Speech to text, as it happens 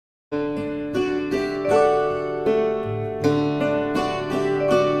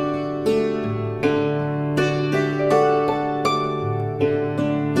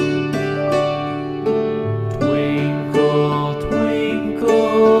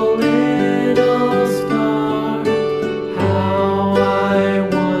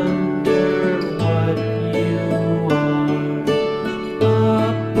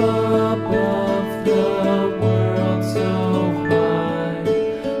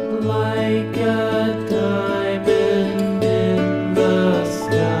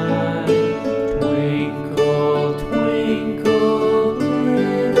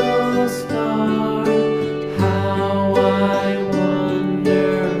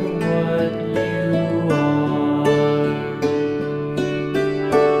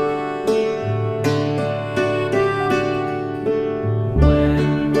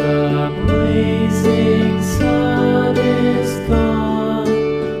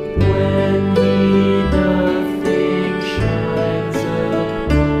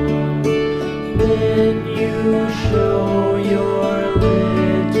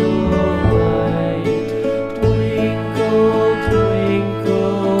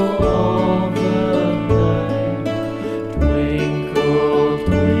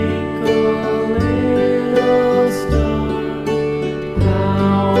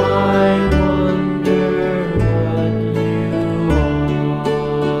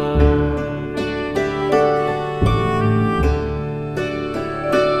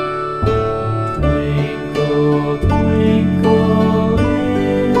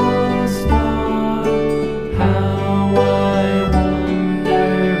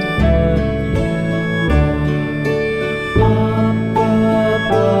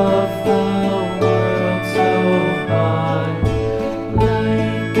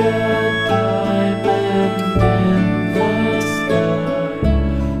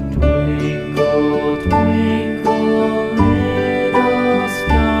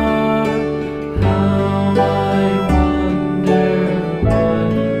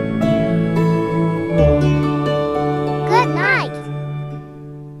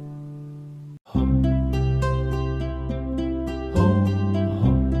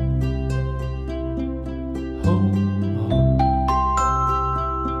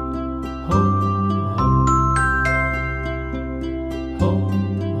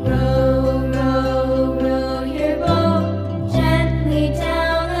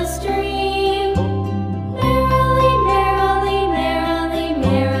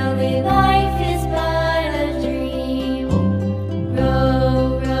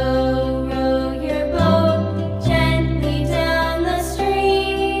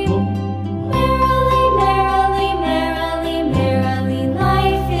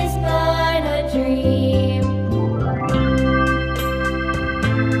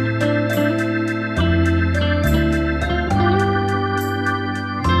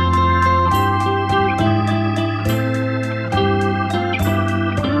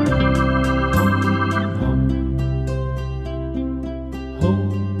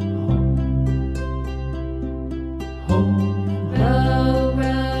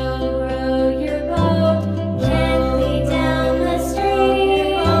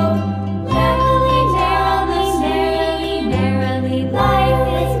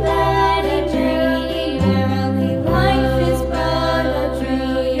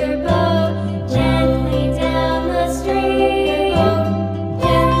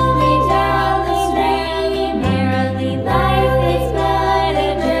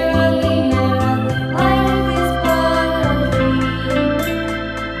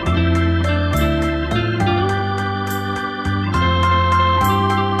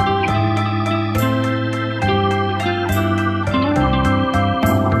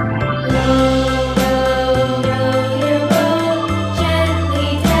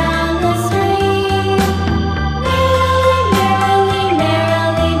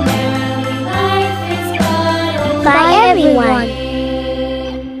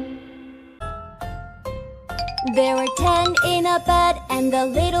There were 10 in a bed, and the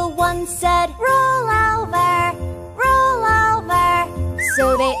little one said, "Roll over, roll over."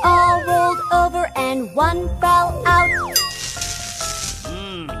 So they all rolled over, and one fell out.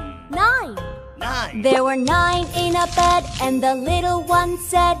 9. There were 9 in a bed, and the little one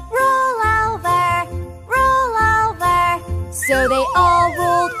said, "Roll over, roll over." So they all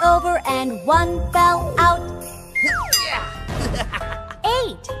rolled over, and one fell out.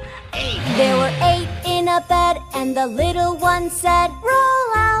 8. There were 8 in a bed, and the little one said, "Roll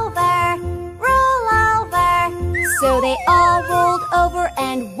over, roll over." So they all rolled over,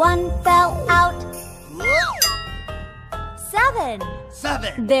 and one fell out.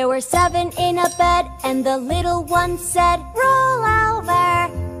 7. There were 7 in a bed, and the little one said, "Roll over,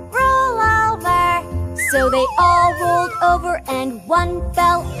 roll over." So they all rolled over, and one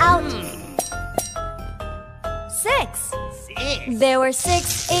fell out. 6. There were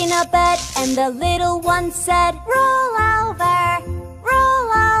 6 in a bed, and the little one said, "Roll over, roll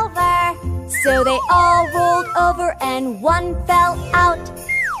over." So they all rolled over, and one fell out.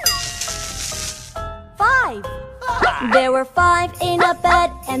 5. There were 5 in a bed,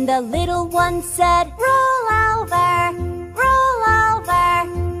 and the little one said, "Roll over, roll over."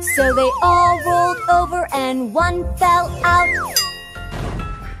 So they all rolled over, and one fell out.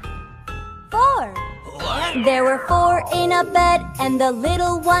 4. There were 4 in a bed, and the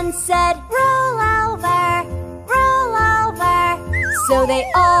little one said, "Roll over, roll over." So they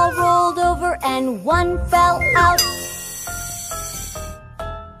all rolled over, and one fell out.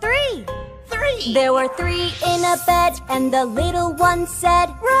 3. There were 3 in a bed, and the little one said,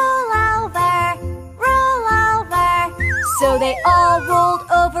 "Roll over, roll over." So they all rolled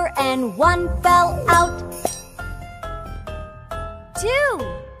over, and one fell out. 2.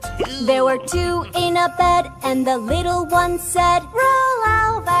 There were 2 in a bed, and the little one said, "Roll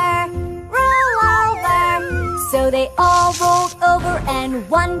over, roll over." So they all rolled over, and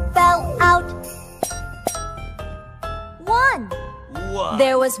one fell out. 1.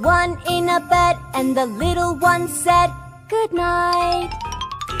 There was 1 in a bed, and the little one said, "Good night."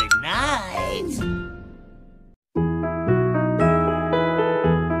 Good night.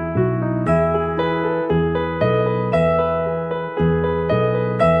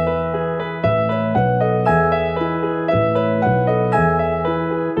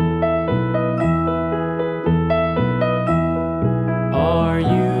 Are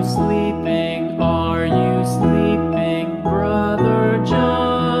you sleeping? Are you sleeping, Brother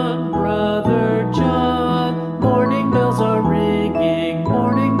John? Brother John. Morning bells are ringing.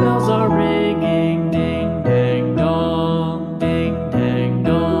 Morning bells are ringing. Ding dang dong. Ding dang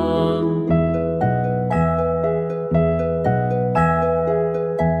dong.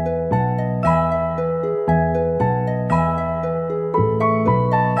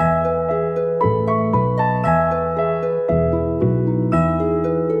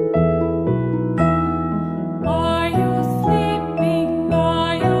 Are you sleeping?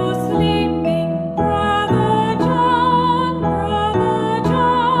 Are you sleeping, Brother John? Brother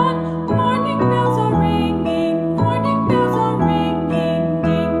John. Morning bells are ringing. Morning bells are ringing.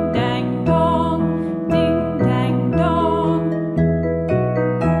 Ding dang dong. Ding dang dong.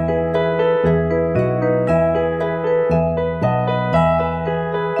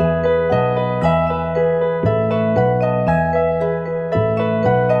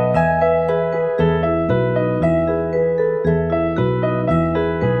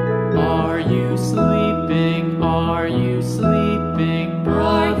 Are you sleeping? Are you sleeping,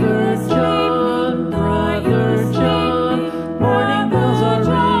 Brother John? Brother John. Morning bells are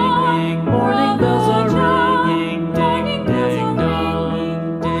ringing. Morning bells are ringing. Ding dang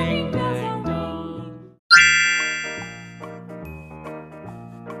dong. Ding dang dong.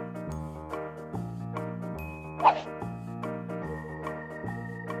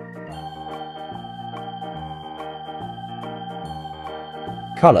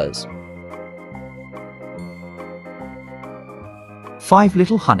 Colors. 5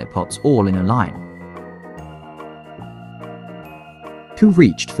 little honeypots all in a line. Who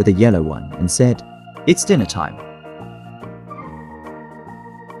reached for the yellow one and said, "It's dinner time."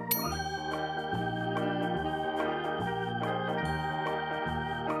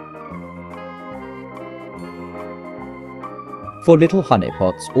 For little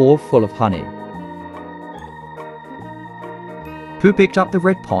honeypots all full of honey. Who picked up the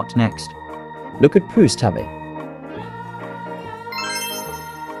red pot next? Look at Pooh's tummy.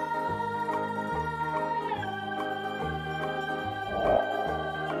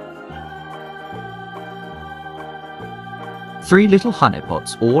 Three little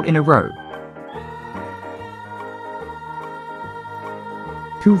honeypots all in a row.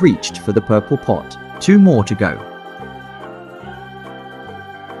 Who reached for the purple pot? 2 more to go.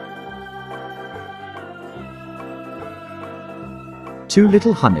 Two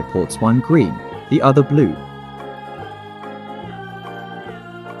little honey pots, one green, the other blue.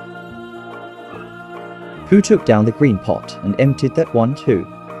 Pooh took down the green pot and emptied that one too.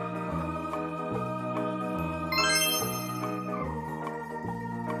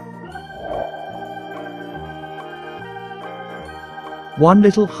 One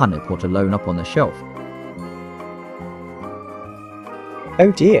little honey pot alone up on the shelf.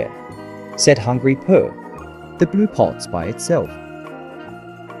 Oh dear, said hungry Pooh. The blue pot's by itself.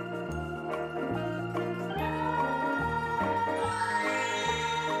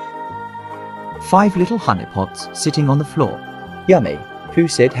 Five little honey pots sitting on the floor. Yummy, Pooh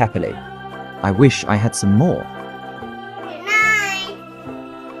said happily. I wish I had some more.